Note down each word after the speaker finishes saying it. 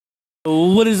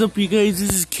What is up, you guys?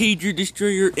 This is Cager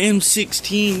Destroyer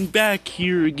M16 back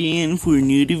here again for a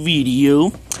new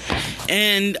video.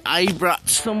 And I brought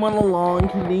someone along.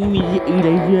 His name is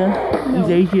Elijah. No.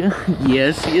 Elijah?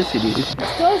 Yes it is.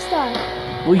 Ghost Star.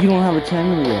 Well, you don't have a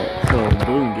channel yet, so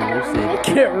boom, get roasted.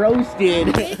 Get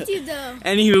roasted. With you though.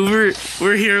 Anywho,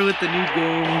 we're here with the new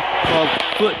game called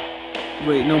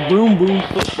Boom Boom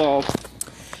Football.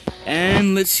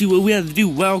 And let's see what we have to do.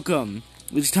 Welcome.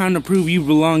 It's time to prove you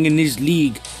belong in this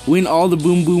league. Win all the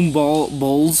Boom Boom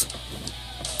Bowls.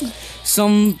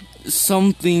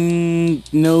 Something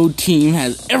no team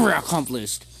has ever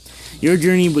accomplished. Your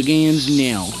journey begins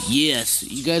now. Yes,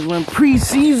 you guys went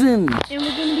preseason. And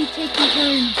we're gonna be taking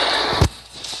turns.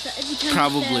 So every time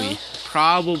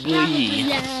Probably.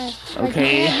 Yeah.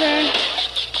 Okay.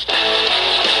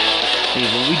 Hey,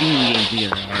 what we doing in games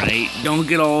here, alright? Don't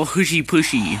get all hushy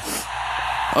pushy.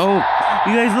 Oh,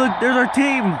 you guys look, there's our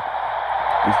team.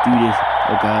 Let's do this.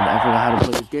 Oh god, I forgot how to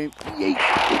play this game. Yay.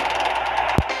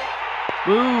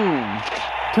 Boom.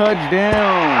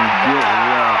 Touchdown.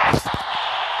 Get wrecked.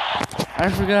 I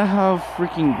forgot how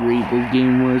freaking great this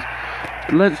game was.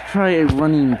 Let's try a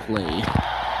running play. Okay,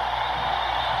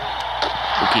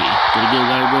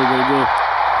 gotta go.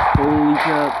 Holy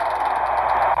crap.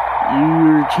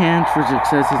 Your chance for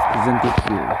success is presented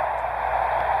here.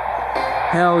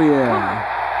 Hell yeah.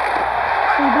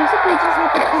 So you basically just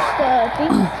have to push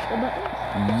the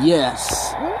button.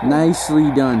 Yes. Nicely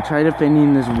done. Try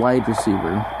defending this wide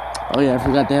receiver. Oh yeah, I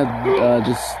forgot to have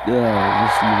receivers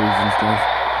and stuff.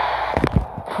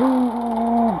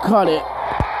 Ooh, caught it.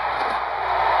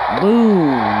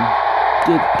 Boom.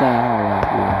 Get the hell out of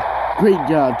here. Great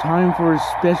job. Time for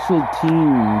special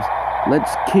teams.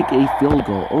 Let's kick a field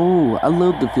goal. Oh, I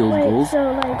love the field goals.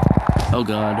 So like. Oh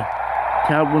god.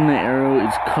 Tap when the arrow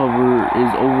is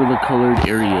over the colored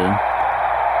area.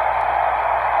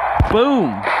 Boom!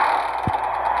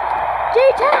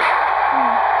 J-tap!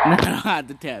 No, not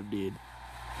the tap, dude.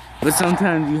 But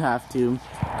sometimes you have to.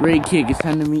 Great kick. It's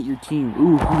time to meet your team.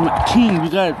 Ooh, who's my team? You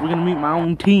guys, we're gonna meet my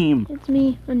own team. It's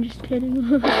me. I'm just kidding.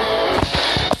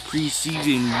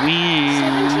 Preseason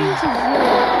win.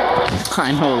 17-0.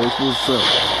 I know, this was so.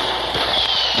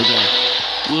 Okay.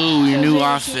 Whoa, your new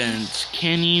offense.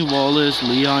 Kenny, Wallace,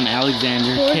 Leon,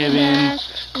 Alexander, Kevin,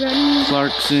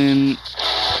 Clarkson,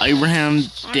 Abraham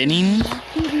Denning.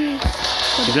 You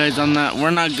guys on that?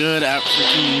 We're not good at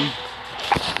freaking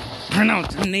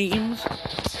pronouncing names.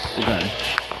 Okay.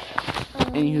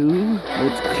 Anywho,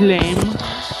 let's claim.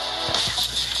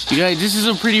 You guys, this is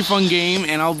a pretty fun game,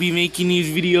 and I'll be making these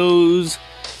videos.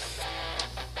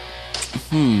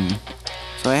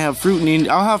 So I have Fruit Ninja.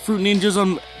 I'll have Fruit Ninjas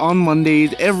on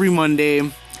Mondays, every Monday.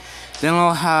 Then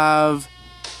I'll have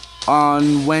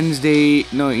on Wednesday.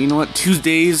 No, you know what?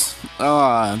 Tuesdays.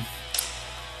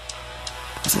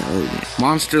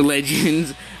 Monster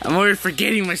Legends. I'm already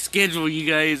forgetting my schedule, you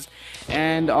guys.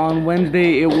 And on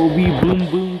Wednesday it will be Boom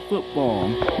Boom Football.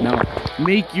 Now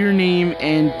make your name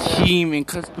and team and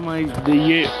customize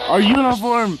the our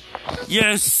uniform.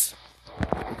 Yes.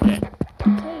 Okay.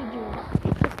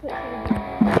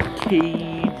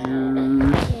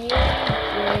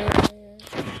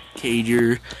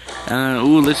 Cager.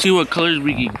 Ooh, let's see what colors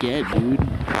we can get, dude.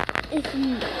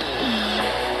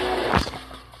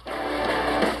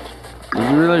 Does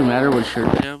it really matter what shirt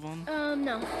they have on?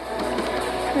 No.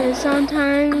 Because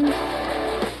sometimes.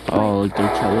 Oh, like their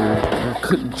colors,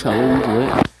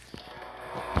 what?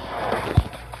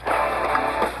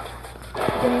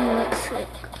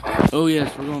 Oh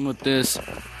yes, we're going with this.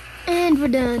 And we're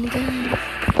done, guys.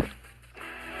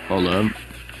 Hold up.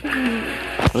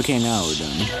 Okay, now we're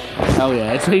done. Oh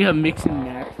yeah, it's like a mix and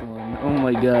match one. Oh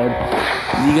my god.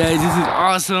 You guys, this is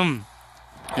awesome.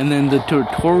 And then the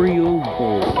tutorial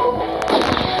bowl.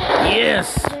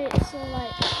 Yes! Wait, so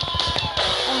like,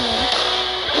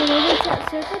 whenever it's that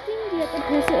circle thing, you have to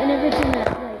press it whenever it's in that,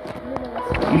 like,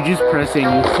 middle. You just press it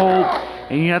and you hope,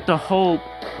 and you have to hope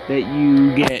that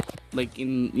you get, like,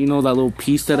 in, you know that little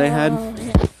piece that I had?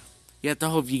 Yeah. You have to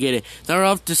hope you get it. There are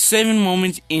up to 7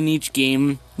 moments in each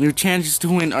game. Your chances to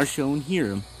win are shown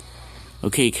here.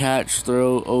 Okay, catch,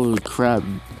 throw, oh crap.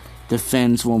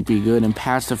 Defense won't be good, and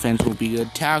pass defense won't be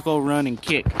good. Tackle, run, and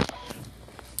kick.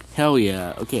 Hell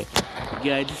yeah. Okay.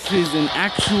 Yeah, this is an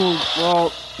actual,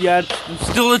 well, yeah, it's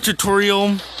still a tutorial.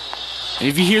 And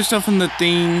if you hear stuff from the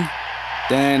thing,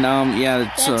 then,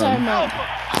 yeah, it's, That's our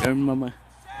mama.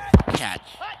 Catch.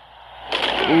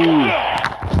 Ooh.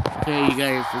 Okay, you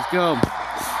guys, let's go.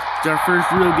 It's our first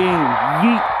real game.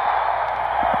 Yeet.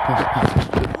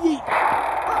 Yeet.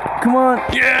 Come on.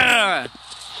 Yeah.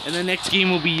 And the next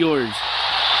game will be yours.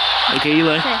 Okay,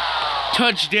 Eli? Okay.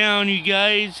 Touchdown, you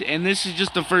guys. And this is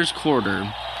just the first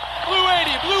quarter. Blue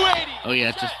 80, blue 80. Oh, yeah,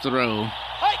 it's a throw.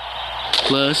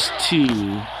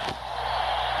 +2.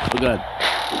 Oh, God.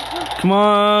 Come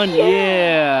on.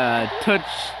 Yeah.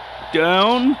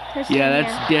 Touchdown. Yeah,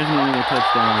 that's definitely a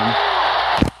touchdown.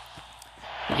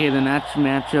 Okay, the next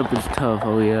matchup is tough.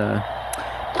 Oh, yeah.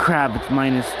 Crap, it's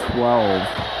 -12.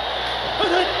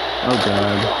 Oh,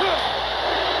 God.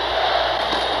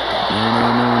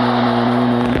 No.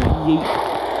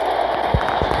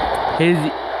 His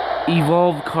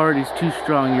evolved card is too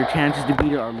strong. Your chances to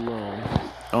beat it are low.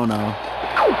 Oh, no.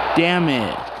 Damn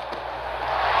it.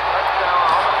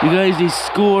 You guys, they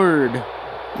scored.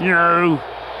 No.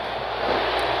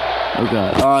 Oh,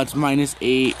 God. Oh, it's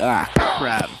 -8. Ah,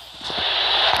 crap.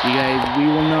 You guys, we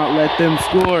will not let them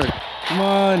score. Come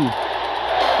on.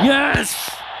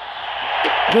 Yes!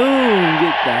 Boom!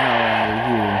 Get the hell out of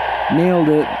here. Nailed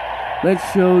it. Let's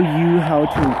show you how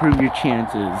to improve your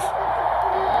chances.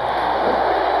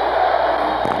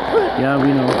 Yeah,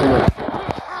 we know. Look.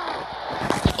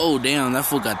 Oh, damn. That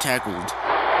fool got tackled.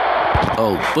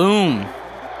 Oh, boom.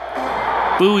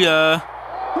 Booyah.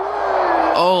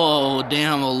 Oh,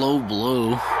 damn. A low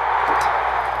blow.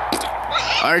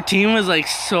 Our team was like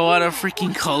so out of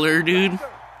freaking color, dude.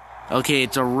 Okay,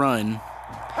 it's a run.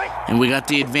 And we got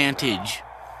the advantage.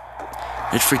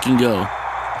 Let's freaking go.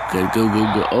 Okay, go.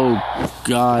 Oh,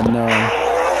 God, no.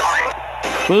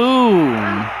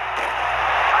 Boom.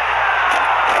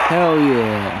 Hell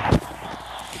yeah.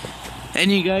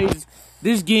 And you guys,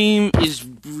 this game is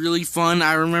really fun.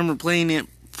 I remember playing it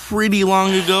pretty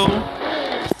long ago.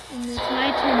 And it's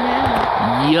my turn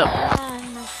now. Yep.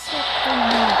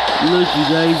 Look, you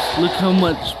guys, look how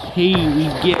much pay we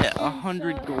get.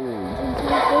 100 gold.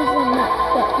 Did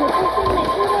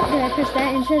I press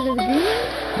that instead of the green?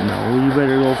 No, you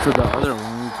better go for the other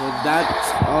one, because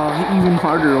that's even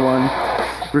harder one.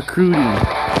 Recruiting.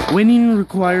 Winning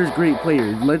requires great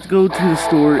players. Let's go to the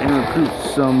store and recruit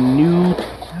some new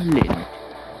talent.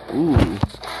 Ooh.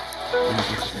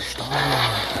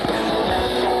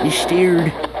 You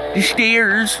scared. The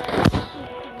stairs.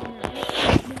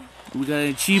 We got an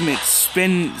achievement,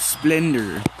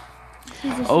 Splendor.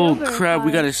 Oh crap,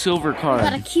 we got a silver card. We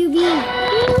got a QB.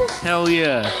 Hell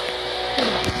yeah.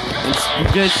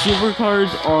 Because silver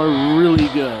cards are really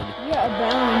good. Yeah, a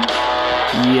brown.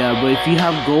 Yeah, but if you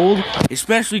have gold,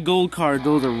 especially gold cards,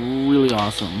 those are really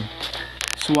awesome.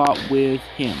 Swap with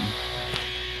him.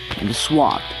 And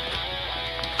swap.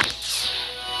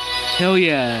 Hell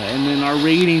yeah, and then our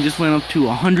rating just went up to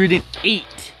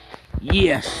 108.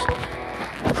 Yes.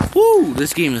 Woo,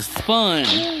 this game is fun.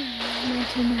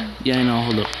 Yeah, I know,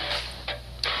 hold up.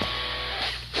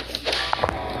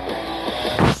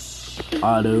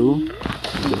 Auto.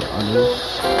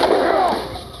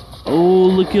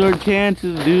 Oh, look at our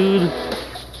chances, dude.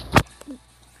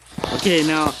 Okay,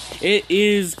 now it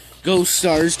is Ghost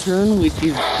Star's turn, which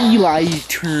is Eli's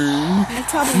turn.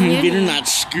 You better not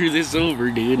screw this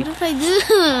over, dude. What if I do?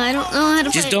 I don't know how to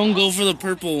play. Just don't go for the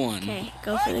purple one. Okay,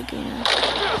 go for the green one.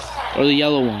 Or the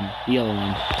yellow one. The yellow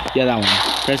one. Yeah, that one.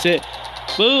 Press it.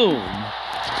 Boom.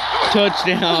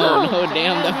 Touchdown. Oh,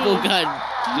 damn, that fool got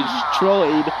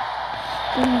destroyed.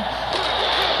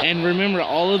 And remember,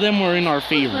 all of them were in our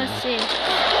favor. Let's see.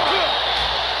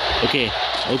 Okay.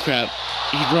 Oh, crap.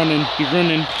 He's running.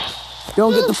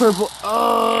 Don't get the purple.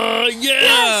 Oh, yeah.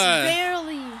 Yes,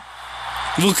 barely.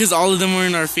 Well, because all of them were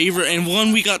in our favor. And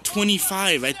one, we got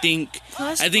 25, I think.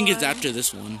 Plus I think it's after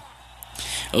this one.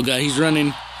 Oh, God, he's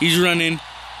running. He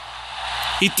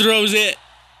throws it.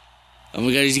 Oh,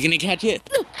 my God, is he going to catch it?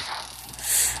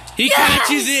 He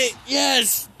catches it.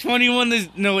 Yes. 21 to,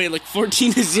 no, wait, like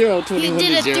 14 to 0. 21 You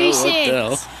did to a 0. 3-6. What the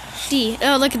hell? D.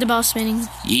 Oh, look at the ball spinning.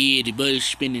 Yeah, the ball is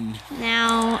spinning.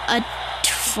 Now, a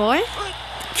 4?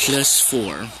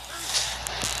 +4.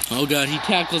 Oh, God, he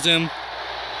tackles him.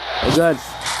 Oh, God.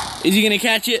 Is he going to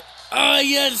catch it? Oh,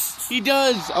 yes, he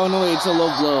does. Oh, no, wait, it's a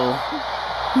low blow.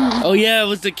 Oh, yeah, it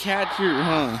was the catcher,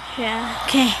 huh? Yeah.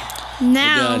 Okay.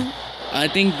 Now. Oh, God. I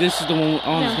think this is the one.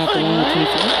 Oh, it's not the one with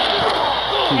 24?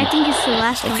 I think it's the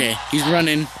last one. Okay, he's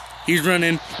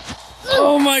running.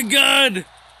 Oh, my God.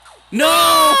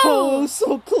 No!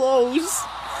 So close.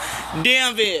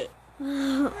 Damn it.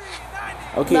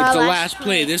 Okay, it's the last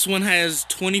play. This one has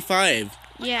 25.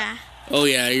 Yeah. Oh,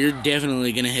 yeah, you're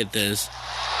definitely going to hit this.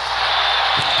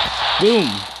 Boom.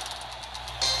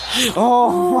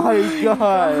 Oh, my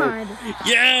God.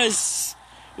 Yes.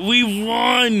 We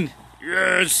won.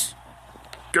 Yes.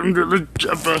 Come to the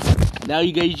chopper. Now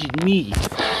you guys just me.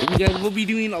 And you guys will be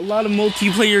doing a lot of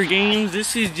multiplayer games.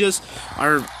 This is just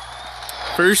our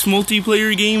first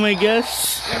multiplayer game, I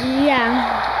guess.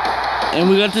 Yeah. And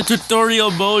we got the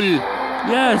tutorial bowl.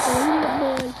 Yes.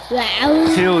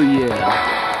 Hell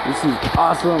yeah. This is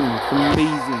awesome. It's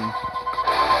amazing.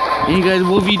 And you guys,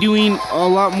 we'll be doing a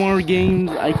lot more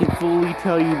games. I can fully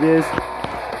tell you this.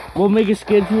 We'll make a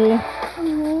schedule.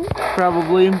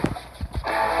 Probably.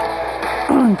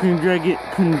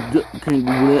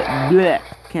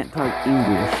 Can't talk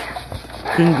English.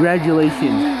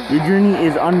 Congratulations. Your journey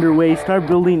is underway. Start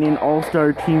building an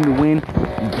all-star team to win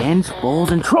events,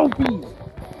 balls, and trophies.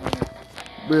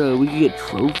 Bro, we can get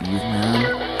trophies,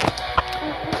 man.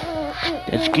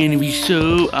 That's gonna be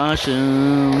so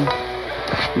awesome.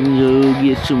 We'll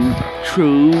get some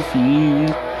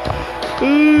trophies.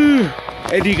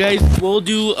 And you guys, we'll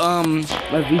do a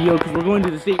video because we're going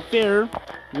to the state fair.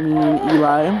 Me and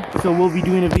Eli. So we'll be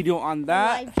doing a video on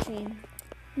that. Live stream.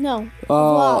 No.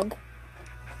 Vlog.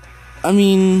 I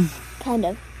mean, Kind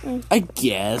of. I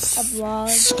guess. A vlog.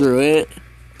 Screw it.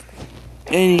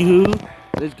 Anywho,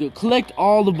 let's go collect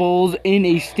all the balls in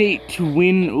a state to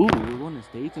win. Ooh, we're going to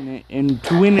states in it, and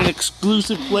to win an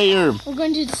exclusive player. We're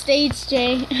going to the States,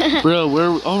 Jay. Bro,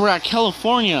 we're at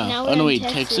California. Now Oh no, we're wait,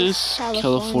 in Texas,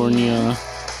 California.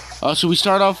 Oh, so we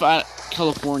start off at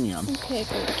California. Okay,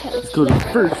 go to California. Let's go to the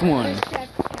first one.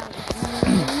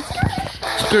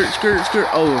 Skirt.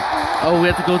 Oh, we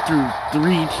have to go through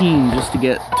 3 teams just to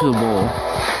get to the bowl.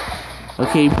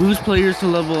 Okay, boost players to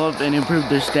level up and improve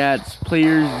their stats.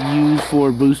 Players used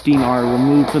for boosting are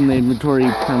removed from the inventory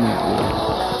permanently.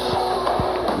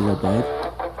 Is that bad?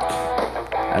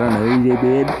 I don't know, is that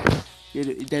bad? Is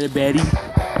that a baddie?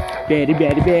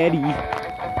 Baddie.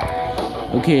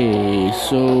 Okay,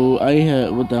 so I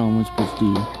have, what the hell am I supposed to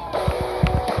do?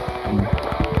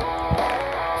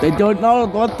 They don't know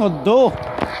what to do.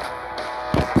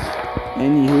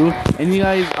 Anywho, and you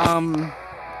guys,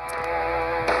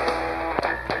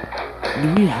 do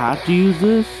we have to use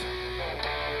this?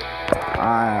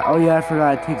 Oh yeah, I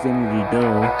forgot it takes energy,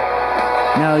 duh.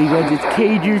 Now you guys, it's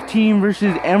Cager's team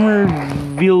versus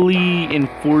Emerville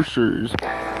Enforcers.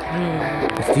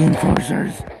 It's the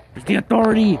Enforcers. It's the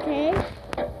authority. Okay.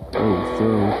 Oh,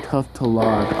 so tough to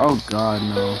lock. Oh god,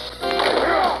 no.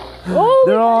 Oh,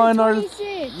 They're all in our...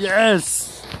 26. Yes!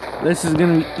 This is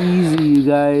gonna be easy, you The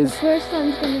guys. first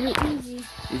one's gonna be easy.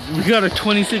 We got a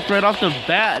 26 right off the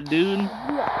bat, dude.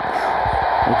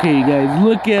 Okay, you guys,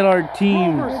 look at our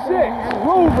team.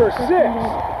 Rover 6.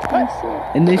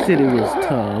 And they said it was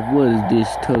tough. What is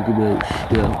this talk about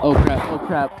stuff? Oh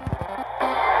crap.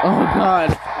 Oh god.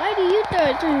 Why do you throw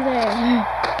it through there?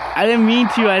 I didn't mean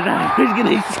to. I thought it was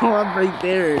gonna show up right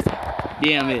there.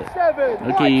 Damn it.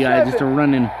 Okay, you guys, just a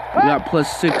running. We got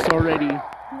 +6 already. We're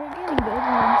getting good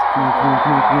ones. Come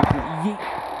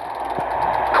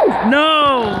on.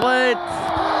 No, what?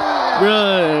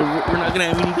 Bruh, we're not gonna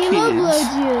have any He will blow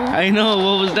kids. you. I know,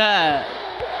 what was that?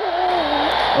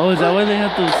 Oh, is that why they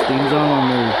have those things on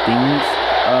their things?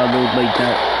 Those, like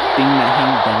that thing that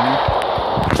hangs down.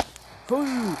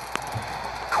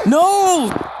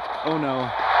 No! Oh no.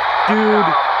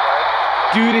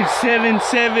 Dude, it's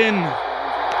 7-7.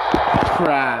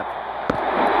 Crap.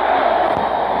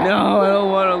 No, I don't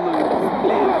want to lose.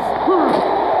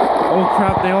 Oh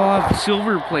crap, they all have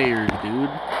silver players, dude.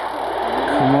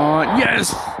 Come on.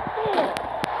 Yes!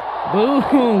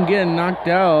 Boom! Getting knocked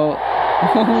out.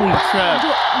 Holy crap.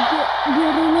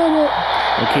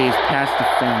 Okay, it's past the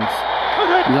fence.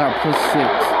 We got +6.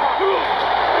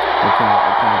 Okay.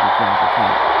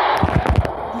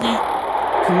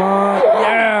 Come on.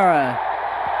 Yeah!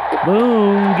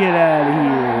 Boom! Get out of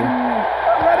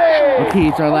here. Okay,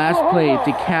 it's our last play. It's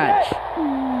a catch.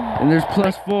 And there's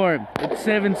 +4. It's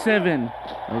 7-7.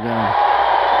 Oh god.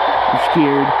 I'm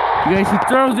scared. You guys, he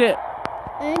throws it.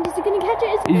 And is he gonna catch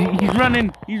it? He's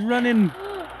running.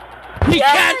 He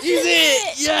catches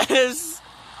it. Yes.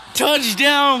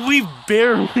 Touchdown. We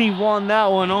barely won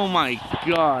that one. Oh my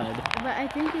god. But I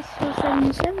think it's still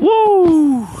 7-7.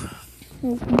 Woo.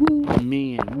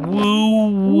 Man.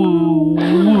 Woo.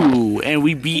 And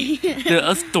we beat the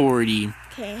authority.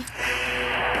 Okay.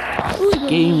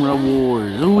 Game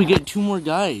rewards. Oh, we get 2 more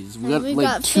guys. We got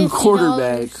like 2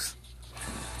 quarterbacks.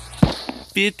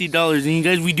 $50. And you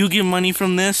guys, we do get money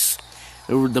from this.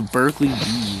 Or the Berkeley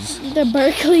Bees. The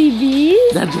Berkeley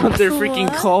Bees? That's what they're freaking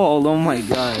called. Oh my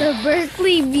god. The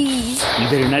Berkeley Bees. You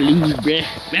better not lose, bruh.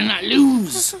 Better not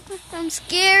lose. I'm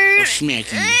scared. I'll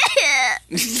smack you.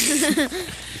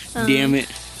 Damn it.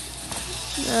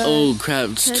 Oh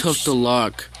crap, it's tough to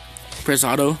lock. Press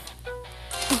auto.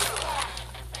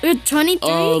 We're 23, we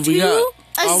got a 0. We got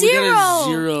a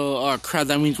 0. Oh crap,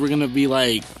 that means we're gonna be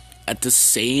like at the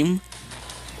same.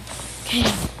 Okay.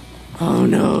 Oh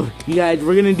no. You guys,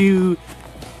 we're gonna do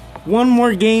one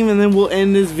more game and then we'll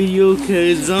end this video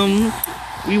because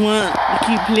we want to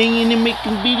keep playing and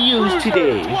making videos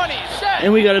today.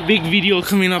 And we got a big video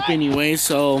coming up anyway,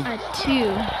 so. 2.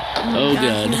 Oh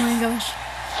god. Oh my gosh.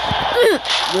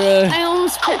 Bruh. I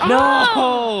almost put.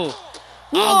 No! Whoa.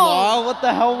 Oh, what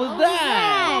the hell was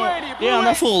that? Yeah,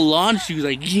 that's full launch you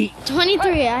like.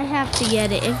 23. I have to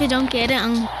get it. If I don't get it,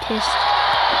 I'm pissed.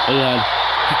 Oh god.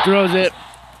 He throws it.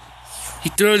 He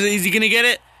throws it. Is he gonna get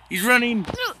it? He's running.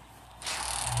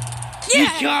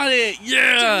 Yeah. He got it.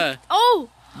 Yeah. Oh.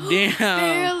 Damn.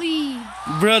 Barely.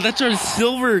 Bro, that's our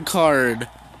silver card.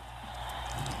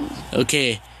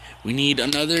 Okay. We need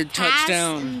another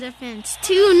touchdown. Pass and defense.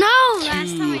 2. No.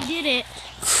 Last time I did it.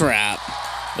 Crap.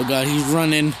 Oh god, he's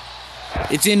running.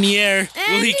 It's in the air.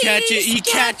 And Will he catch it? He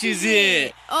catches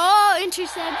it. Oh,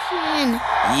 interception.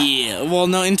 Yeah. Well,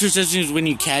 no, interception is when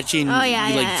you catch it and Oh, yeah,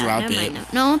 you like yeah, drop never it. mind.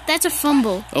 No, that's a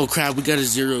fumble. Oh crap, we got a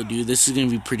 0, dude. This is gonna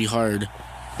be pretty hard.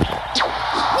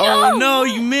 Oh no,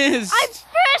 you missed. I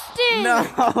pressed it.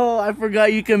 No, I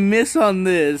forgot you can miss on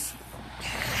this.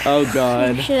 Oh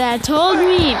god. Should have told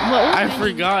me. I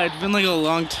forgot. It's been like a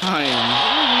long time.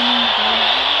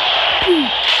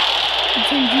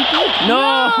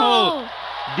 No!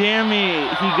 Damn it.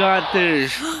 He got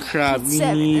this. Crap, we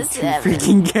need to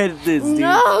freaking get this, dude.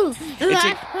 No!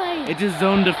 It's a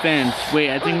zone defense. Wait,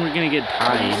 I think we're gonna get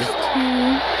tied.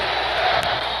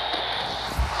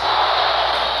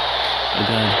 Oh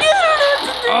god.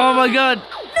 Oh my god.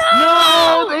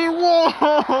 No! They won!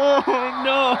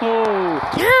 No!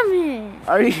 Damn it!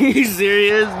 Are you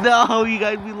serious? No, you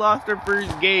guys, we lost our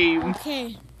first game.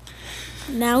 Okay.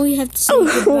 Now we have to say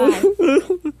goodbye.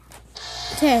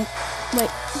 Okay. Wait.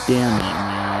 Damn it,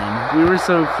 man. We were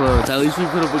so close. At least we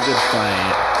put up a good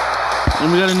fight.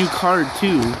 And we got a new card,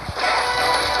 too.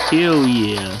 Hell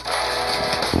yeah.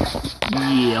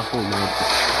 Yeah, hold up.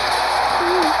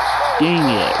 Dang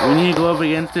it. We need to go up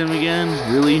against him again?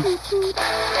 Really?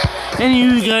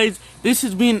 Anyway, guys, this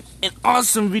has been an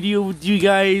awesome video with you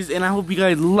guys. And I hope you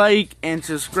guys like and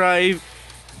subscribe.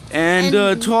 And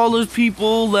to all those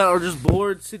people that are just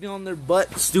bored, sitting on their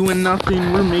butts, doing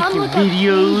nothing, we're making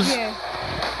videos.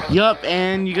 Yup,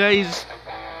 and you guys,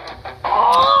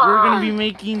 we're going to be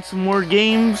making some more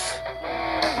games.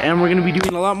 And we're going to be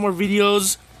doing a lot more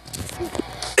videos.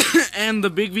 And the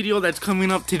big video that's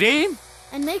coming up today.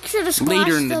 And make sure to smash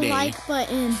the like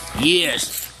button.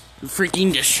 Yes.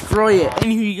 Freaking destroy it.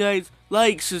 Anyway, you guys,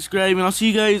 like, subscribe, and I'll see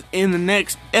you guys in the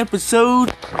next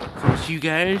episode. So, see you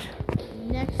guys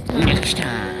next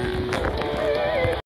time.